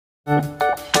Hello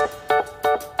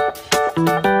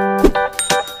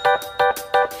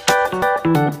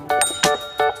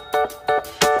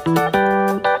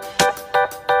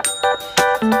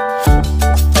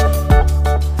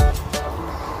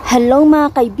mga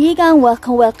kaibigan,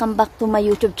 welcome back to my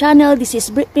YouTube channel. This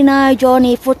is Pinay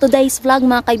Johnny. For today's vlog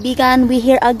mga kaibigan, we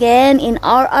here again in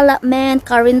our allotment.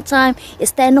 Current time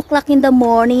is 10 o'clock in the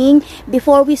morning.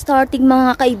 Before we starting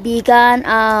mga kaibigan,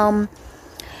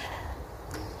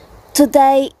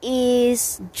 today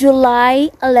is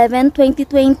July 11,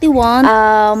 2021.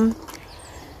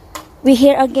 We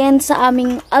here again sa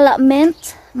aming allotment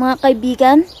mga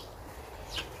kaibigan.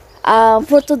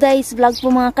 For today's vlog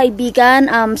po mga kaibigan,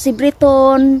 si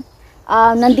Briton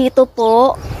nandito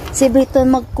po. Si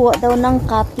Briton magkuha daw ng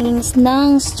cuttings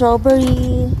ng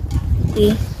strawberry.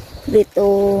 Okay,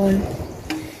 Briton.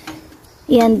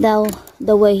 Yan daw,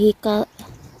 the way he cut.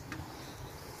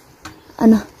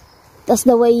 Ano? That's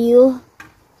the way you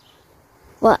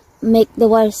make the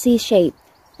wire C shape.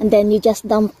 And then you just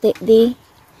dump it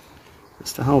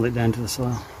Just to hold it down to the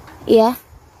soil. Yeah.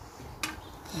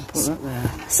 Put that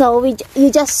there. So you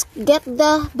just get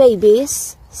the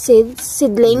babies,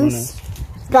 seedlings,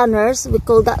 runners. We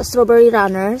call that strawberry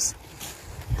runners,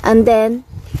 and then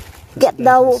get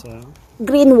the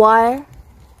green wire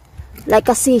like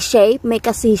a C shape. Make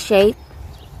a C shape,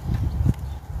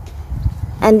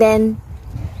 and then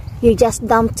you just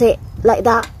dump it like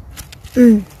that.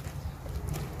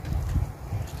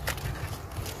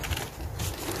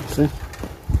 See?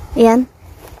 Yan.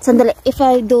 Sandali, if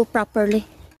I do properly.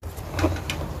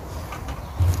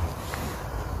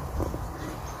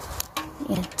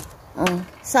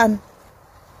 Saan?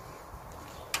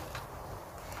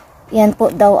 Yan po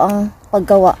daw ang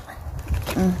paggawa.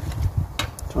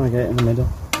 Trying to get it in the middle.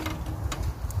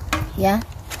 Yeah.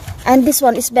 And this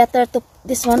one is better to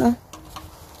this one.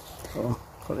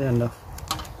 Cut the end off.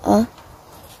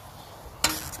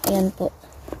 Ayan po.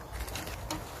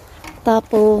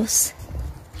 Tapos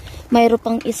mayroon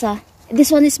pang isa.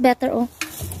 This one is better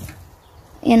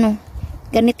Ayan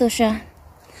ganito siya.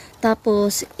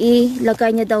 Tapos,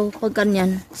 ilagay niya daw pag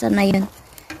ganyan. Sana yun.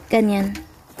 Ganyan.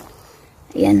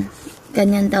 Ayan.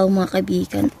 Ganyan daw mga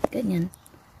kaibigan. Ganyan.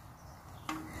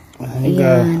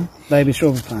 Ayan. Baby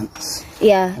strawberry plants.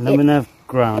 Yeah. And then when they've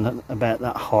grown about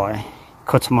that high,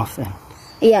 cut them off then.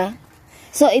 Yeah.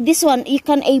 So, this one, you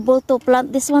can able to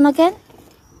plant this one again?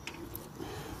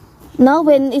 No?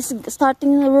 When it's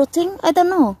starting rooting? I don't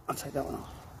know. I'll take that one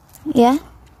off. Yeah?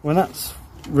 When that's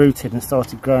rooted and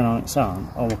started growing on its own,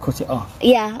 I will cut it off.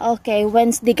 Yeah, okay.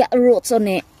 Once they got roots on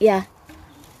it, yeah.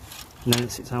 And then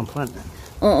it's its own plant then.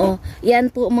 Oo. Yan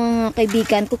po mga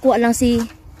kaibigan. Kukuha lang si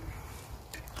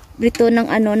Brito ng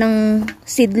ng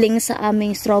seedling sa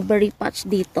aming strawberry patch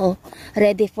dito.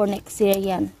 Ready for next year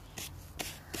yan.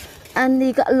 And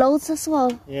we got loads as well.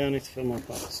 Yeah, I need to fill more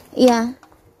pots. Yeah.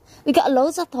 We got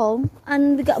loads at home.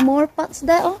 And we got more pots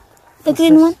there. The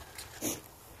green one.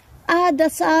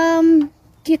 That's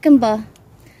cucumber.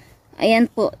 Ayan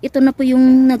po. Ito na po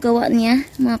yung nagawa niya,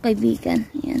 mga kaibigan.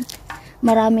 Ayan.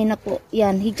 Marami na po.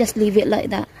 Yan. He just leave it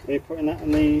like that. Are you putting that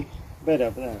in the bed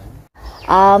over there?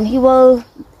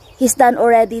 He's done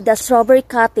already the strawberry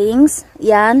cuttings.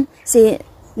 Yan.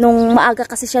 Nung maaga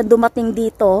kasi siya dumating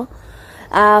dito,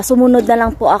 sumunod na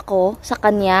lang po ako sa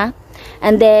kanya.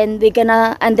 And then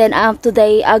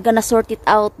today I'm gonna sort it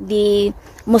out the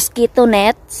mosquito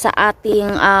net sa ating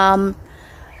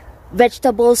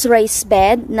vegetables raised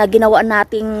bed na ginawa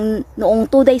natin noong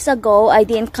 2 days ago. I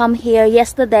didn't come here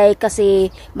yesterday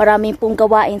kasi maraming pong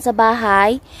gawain sa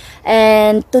bahay.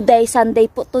 And today,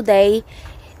 Sunday po today,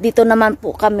 dito naman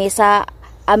po kami sa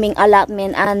aming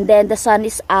allotment. And then the sun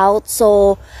is out.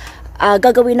 So,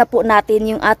 gagawin na po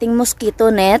natin yung ating mosquito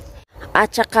net.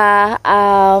 At saka,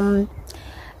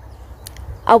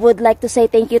 I would like to say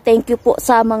thank you po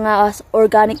sa mga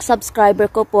organic subscriber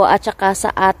ko po at saka sa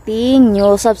ating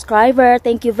new subscriber.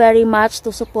 Thank you very much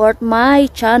to support my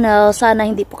channel. Sana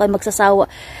hindi po kayo magsasawa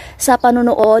sa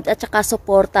panunood at saka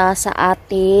suporta sa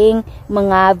ating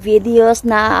mga videos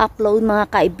na upload mga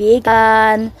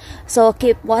kaibigan. So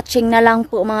keep watching na lang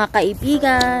po mga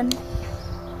kaibigan.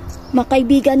 Mga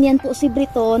kaibigan, yan po si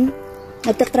Briton.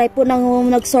 Nagtatry po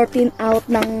nag-sorting out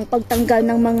ng pagtanggal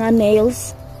ng mga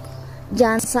nails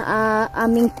dyan sa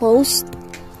aming post.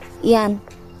 Yan.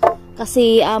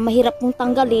 Kasi mahirap pong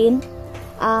tanggalin.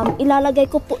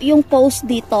 Ilalagay ko po yung post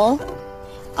dito.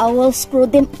 I will screw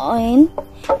them on.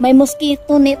 May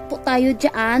mosquito net po tayo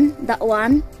dyan. That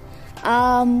one.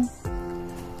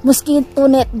 Mosquito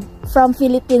net from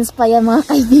Philippines pa yan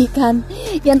mga kaibigan.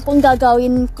 Yan pong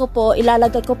gagawin ko po.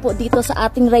 Ilalagay ko po dito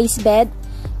sa ating raised bed.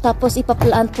 Tapos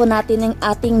ipaplant po natin yung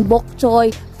ating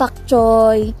BokChoy,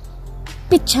 pakchoy,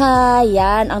 pichay.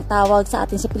 Yan ang tawag sa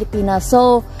atin sa Pilipinas.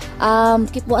 So,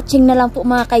 keep watching na lang po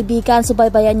mga kaibigan.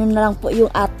 Subaybayan nyo na lang po yung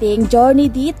ating journey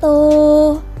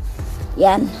dito.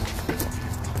 Yan.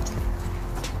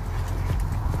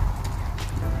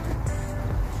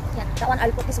 Yan. That one,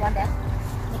 I'll put this one there.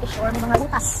 Make sure may mga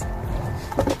butas.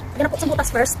 Yan na po sa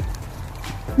butas first.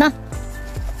 Na.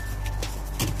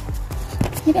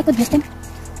 Maybe I could use them.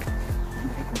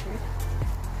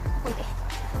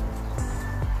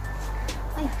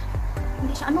 Ay,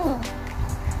 hindi siya ano.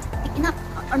 Thick enough.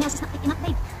 Or else it's not thick enough,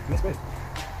 babe. That's good.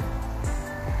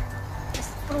 It's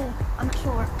true. I'm not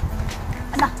sure.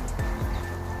 Ala.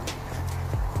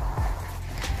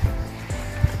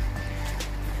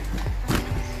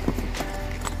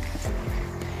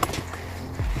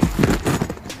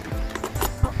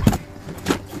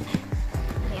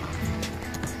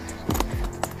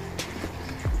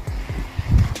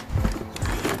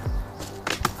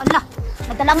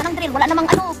 Nagdalangan ng drill. Wala namang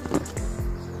ano.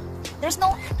 There's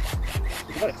no...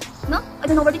 No? I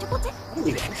don't know where did you put it?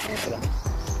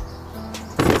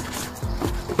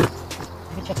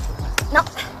 No.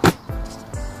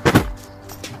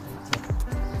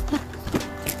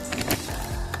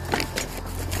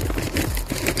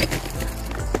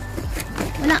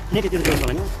 Wala.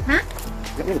 Ha?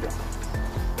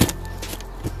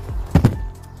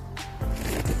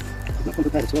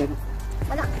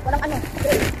 Wala. Walang ano.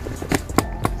 Drill.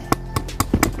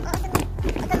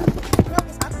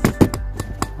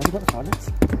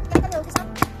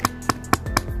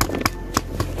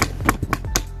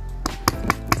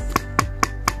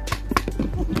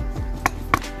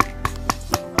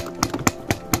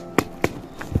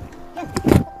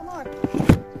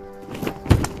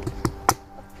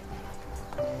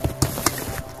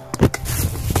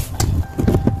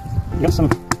 You got some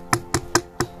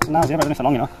nails here, but I don't know if they're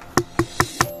long enough.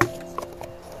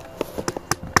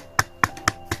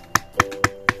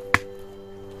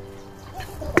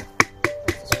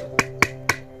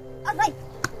 Alright.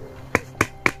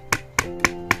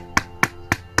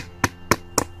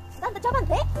 Done the job,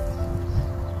 Ante.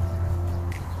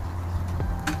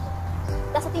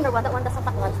 That's a thinner one, that one, that's a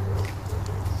fat one.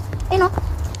 Hey, no.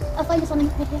 I'll find this one in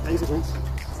here. These are nice.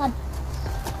 Saan?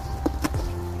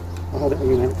 I'll hold it for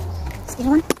you now. Skinny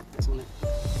one? This one there.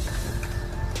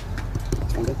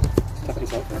 This one good. Tap it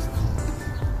inside first.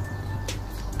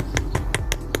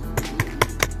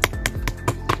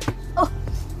 Oh!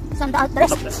 Saan the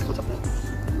rest? Top there. Put top there.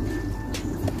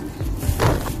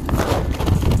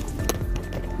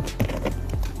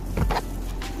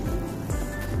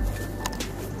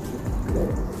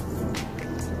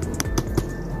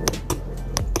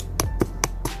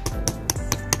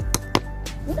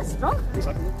 Oh, that's strong.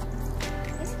 Recycle.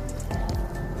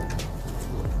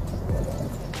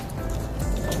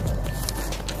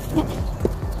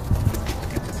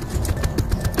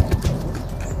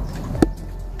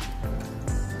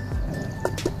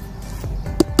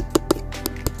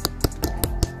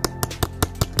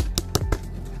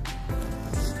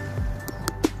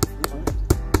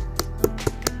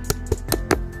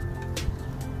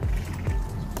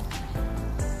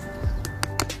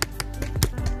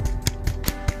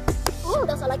 Oh,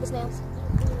 that's I like his nails.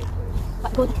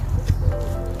 But good.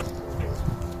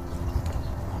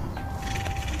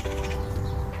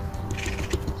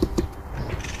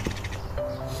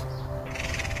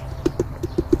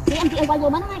 See, I'm DIY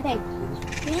woman, aren't I, babe?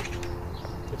 See?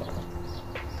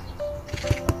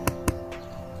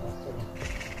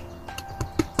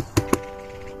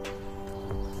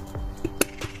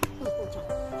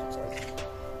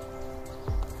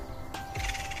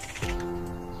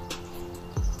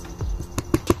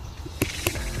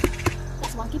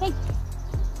 That's wonky, babe.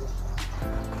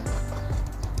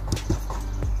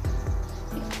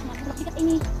 Look at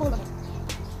any hole on it.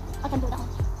 I can do that one.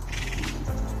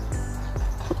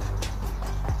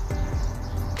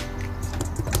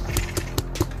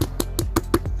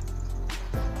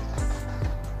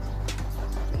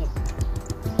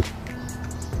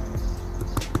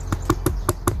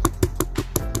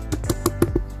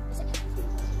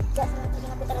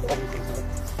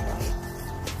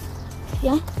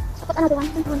 Yeah, I put another one.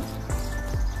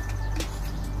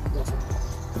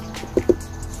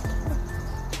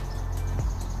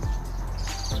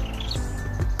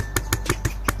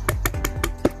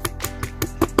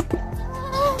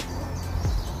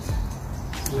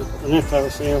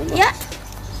 Yeah.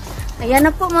 Ayan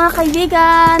na po mga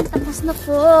kaibigan. Tapos na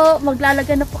po.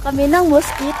 Maglalagay na po kami ng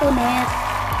mosquito net.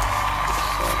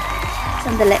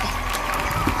 Sandali.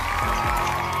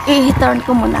 I-turn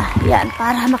ko muna. Yan.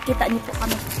 Para makita niyo po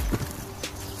kami.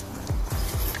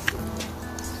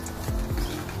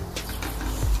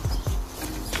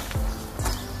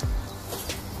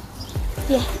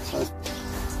 Yeah.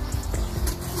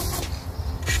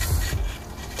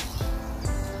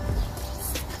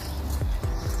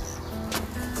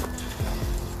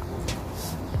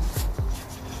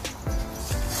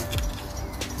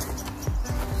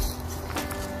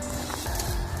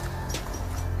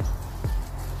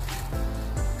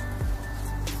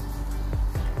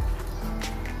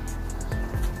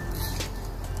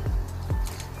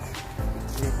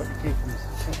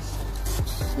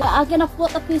 Yeah, I'm gonna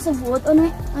put a piece of wood on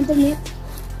it underneath.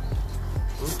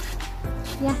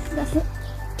 Yeah, that's it.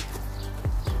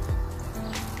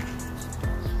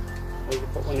 You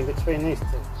put one in between these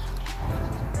two.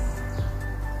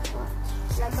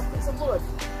 Like a piece of wood.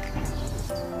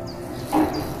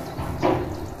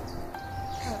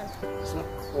 It's not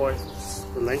quite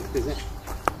the length, is it?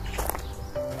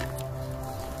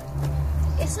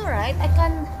 It's alright. I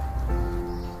can.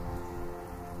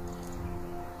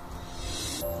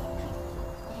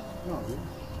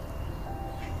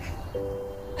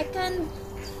 I can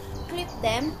clip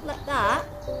them like that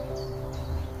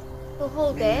to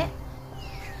hold it,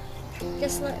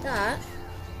 just like that,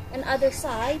 and other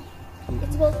side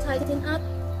it will tighten up.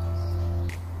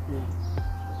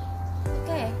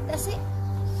 Okay, that's it.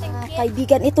 Thank you.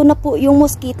 Kaibigan, ito na po yung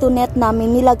mosquito net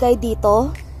namin nilagay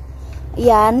dito.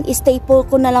 Yan, staple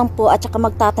ko na lang po at saka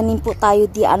magtatanim po tayo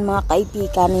diyan mga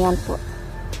kaibigan. Yan po.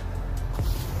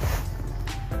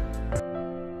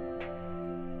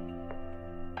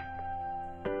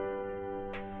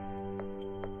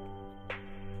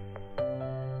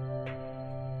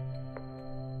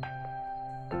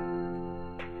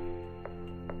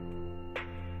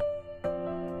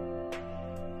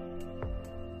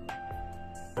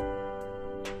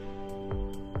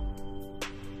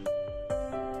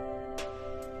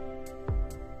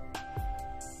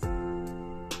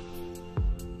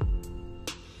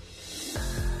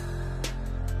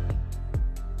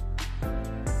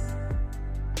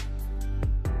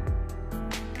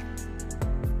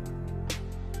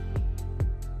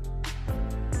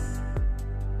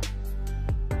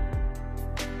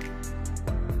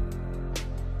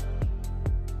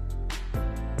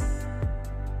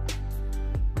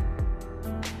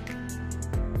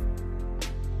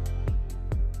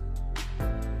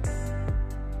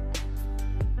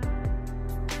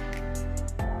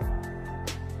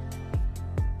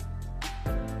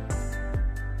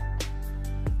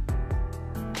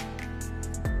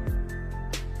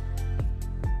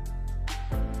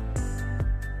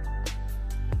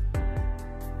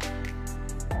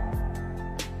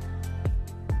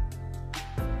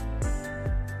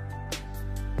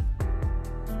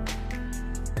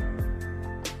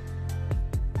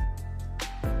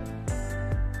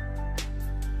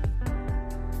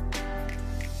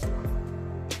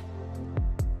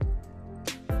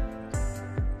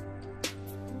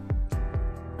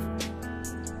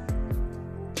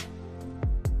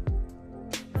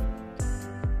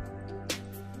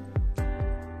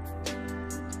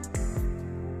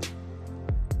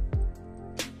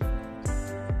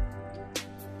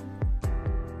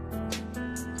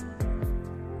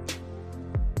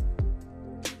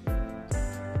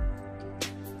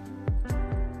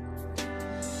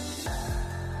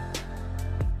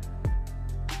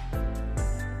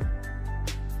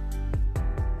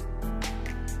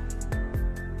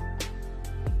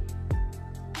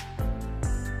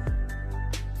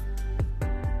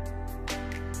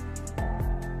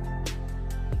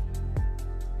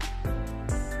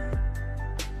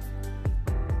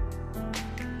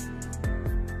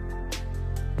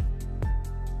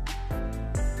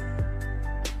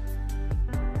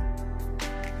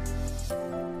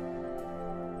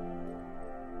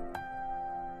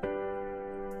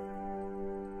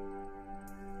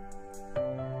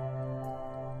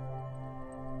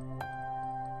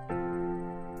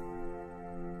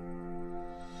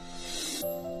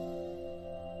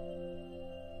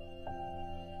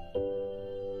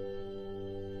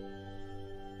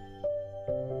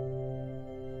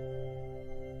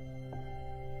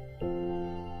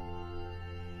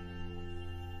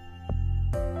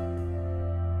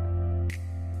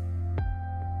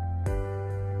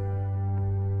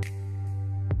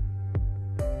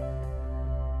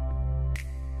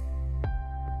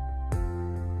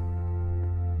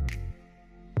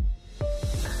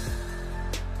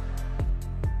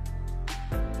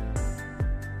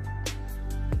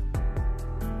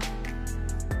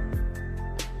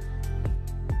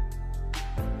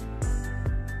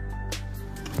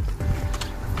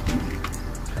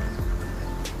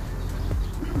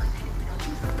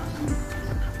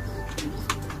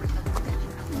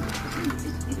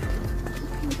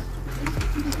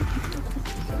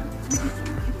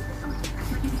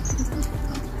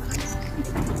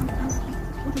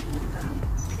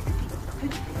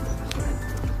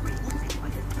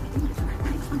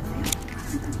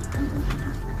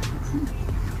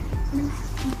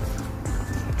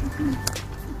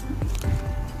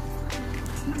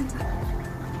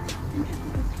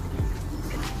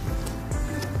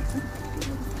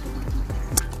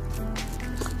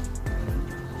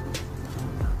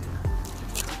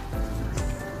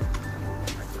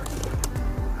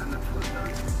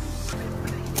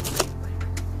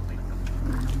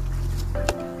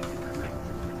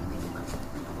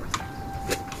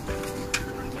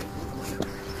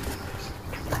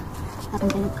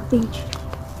 and cabbage.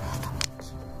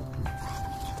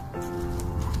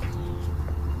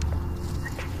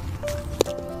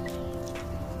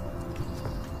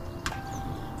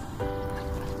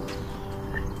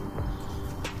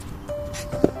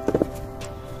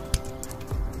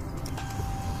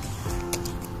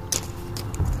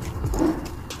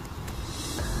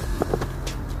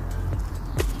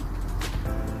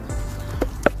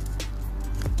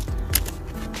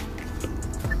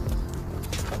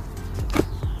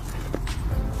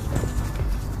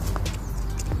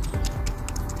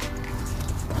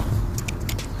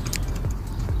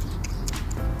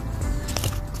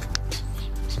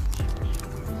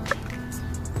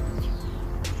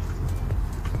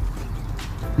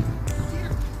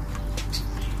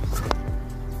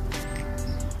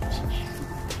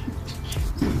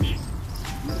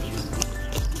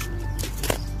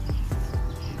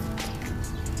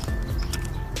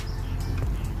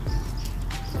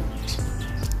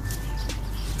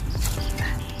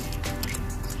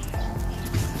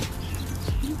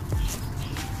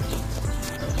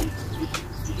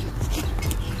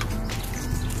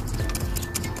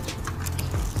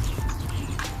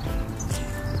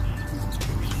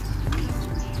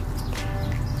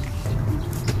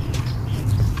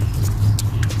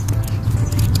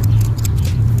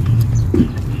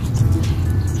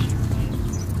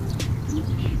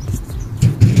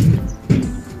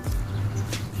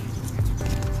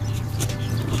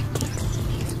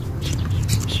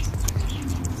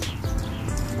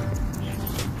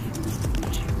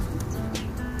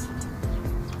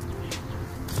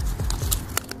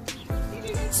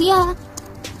 Siya.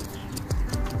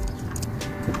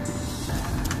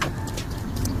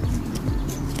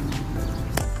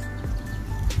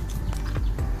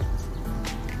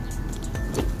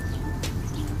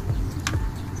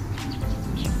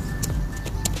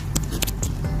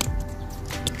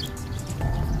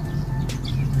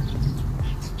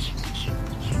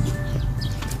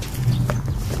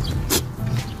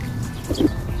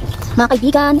 Mga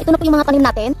kaibigan, ito na po yung mga tanim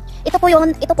natin. Ito po.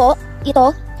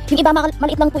 Yung iba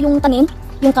maliit lang po yung tanim,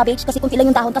 yung cabbage, kasi kunti lang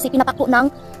yung dahon kasi pinapak po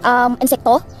ng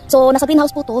insekto. So, nasa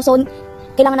greenhouse po to. So,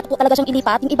 kailangan na po talaga siyang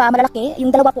ilipat. Yung iba malalaki,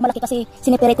 yung dalawa po malaki kasi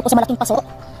siniperate ko po sa malaking paso.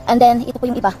 And then, ito po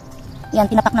yung iba. Yan,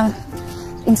 pinapak ng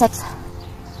insects.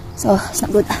 So, it's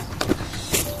not good.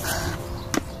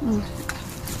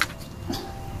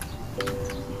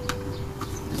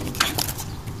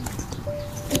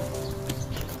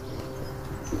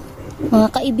 Mga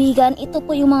kaibigan, ito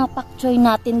po yung mga BokChoy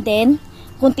natin din.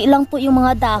 Kunti lang po yung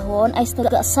mga dahon. I still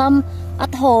got some at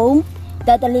home.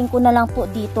 Dadaling ko na lang po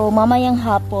dito mamayang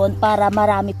hapon para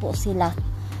marami po sila.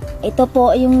 Ito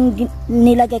po yung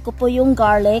nilagay ko po yung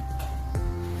garlic.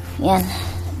 Yan.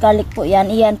 Garlic po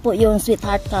yan. Iyan po yung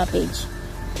Sweetheart Cabbage.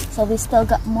 So we still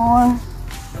got more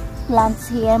plants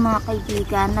here mga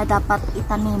kaibigan na dapat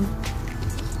itanim.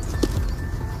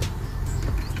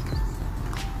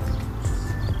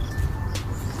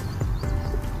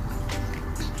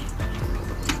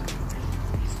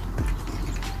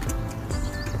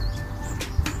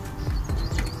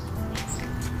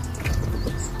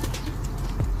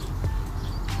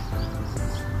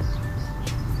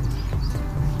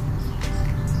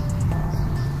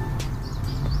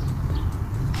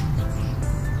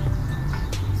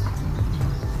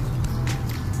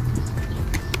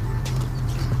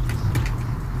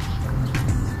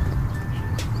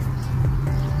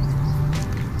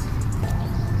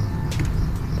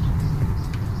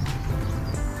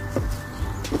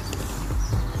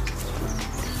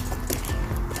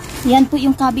 Yan po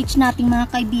yung cabbage nating mga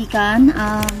kaibigan.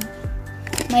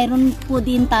 Mayroon po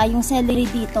din tayong celery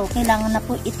dito. Kailangan na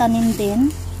po itanim din.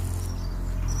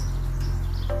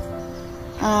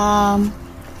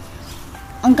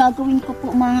 Ang gagawin ko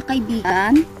po mga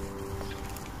kaibigan,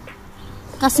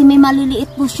 kasi may maliliit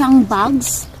po siyang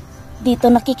bags. Dito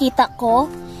nakikita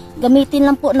ko. Gamitin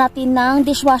lang po natin ng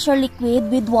dishwasher liquid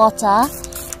with water.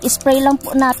 Spray lang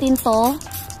po natin to.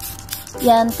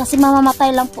 Yan, kasi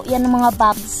mamamatay lang po yan ng mga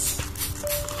bugs.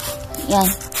 Yan.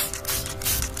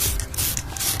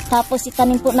 Tapos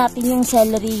itanim po natin yung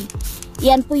celery.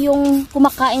 Yan po yung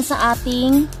kumakain sa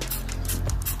ating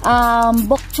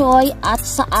BokChoy at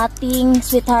sa ating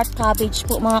Sweetheart Cabbage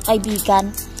po mga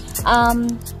kaibigan.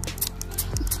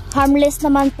 Harmless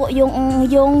naman po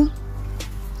yung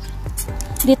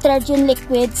detergent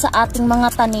liquid sa ating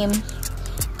mga tanim.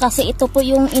 Kasi ito po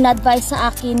yung in-advise sa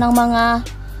akin ng mga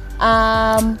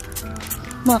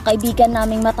kaibigan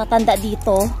naming matatanda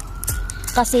dito.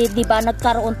 Kasi 'di ba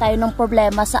nagkaroon tayo ng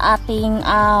problema sa ating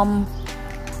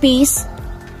peas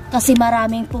kasi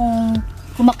maraming pong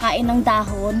kumakain ng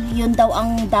dahon. Yun daw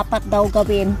ang dapat daw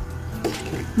gawin.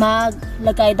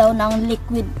 maglagay daw ng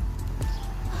liquid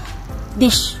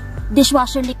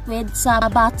dishwasher liquid sa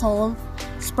bottle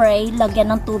spray,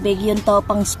 lagyan ng tubig, yun to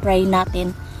pang spray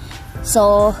natin.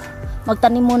 So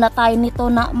magtanim muna tayo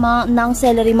nito ng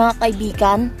celery mga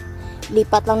kaibigan.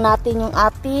 Lipat lang natin yung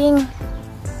ating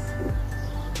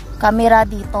camera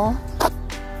dito.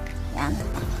 Yan.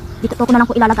 Dito ko na lang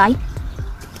po ilalagay.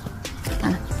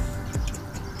 Yan.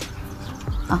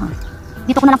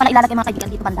 Dito ko na lang pala ilalagay mga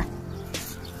kaibigan, dito banda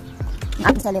yung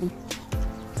ating celery.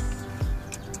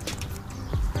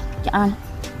 Yan.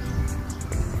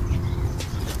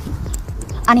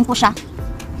 Anin po siya.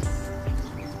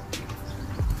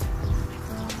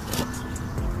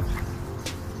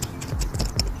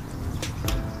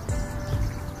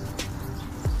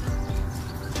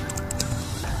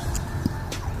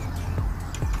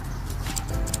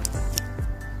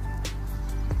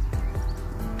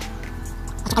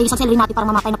 At saka yung isang celery natin para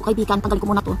mamatay na po kaibigan, tanggalin ko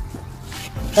muna to.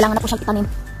 Kailangan na po siyang itanim.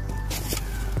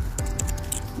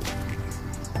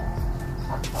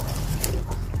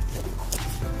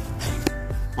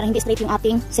 Para hindi straight yung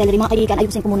ating celery mga kaibigan,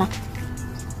 ayusin ko muna.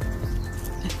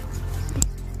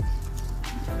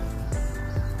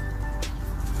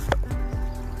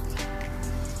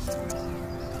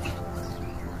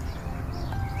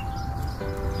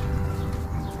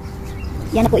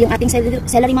 Yan na po yung ating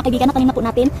celery mga kaibigan, natanim na po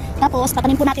natin. Tapos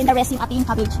tatanim po natin the rest yung ating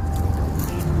cabbage.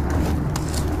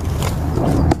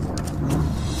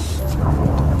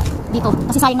 Dito,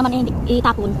 kasi sayang naman hindi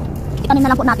itapon. Itanim na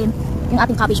lang po natin yung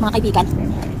ating cabbage mga kaibigan.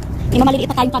 May maliliit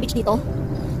na tayong cabbage dito.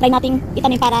 Try nating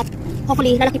itanim para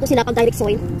hopefully lalaki po sila pag direct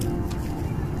soil.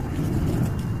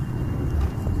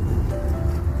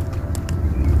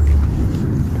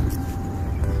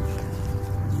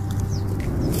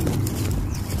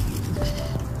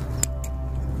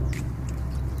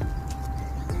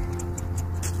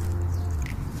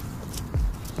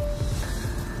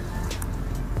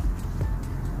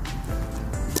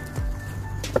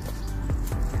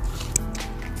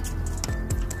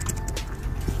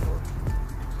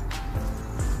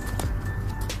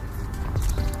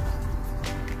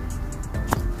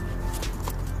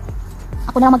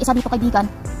 Ako na lang mag-isa dito kaibigan.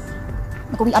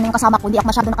 Nag-uwian na yung kasama ko, hindi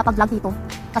ako masyado nakapag-vlog dito.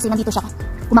 Kasi nandito siya,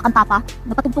 kumakanta pa.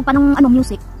 Napatugtog pa ng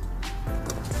music.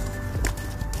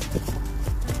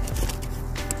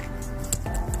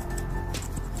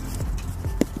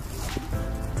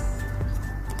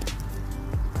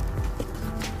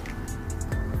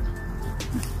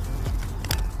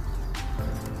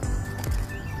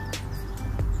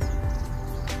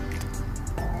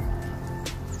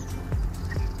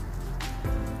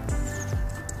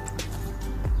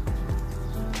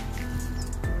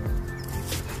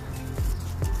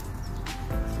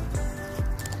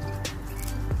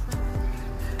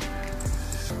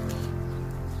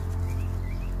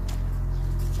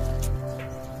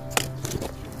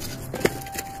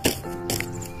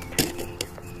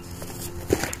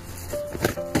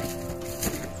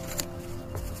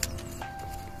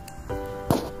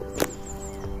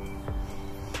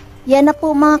 Yan na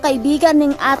po mga kaibigan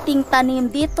ng ating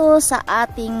tanim dito sa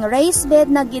ating raised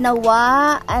bed na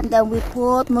ginawa. And then we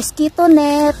put mosquito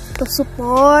net to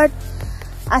support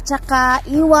at saka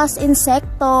iwas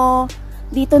insekto.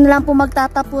 Dito na lang po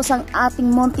magtatapos ang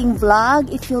ating munting vlog.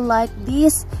 If you like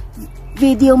this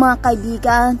video mga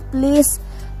kaibigan, please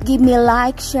give me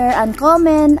like, share, and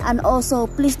comment. And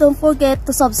also please don't forget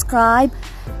to subscribe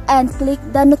and click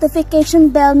the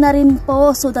notification bell na rin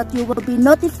po so that you will be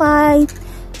notified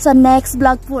sa next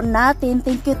vlog po natin.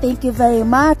 Thank you very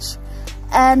much.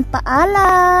 And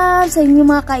paalam sa inyo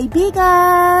mga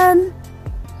kaibigan.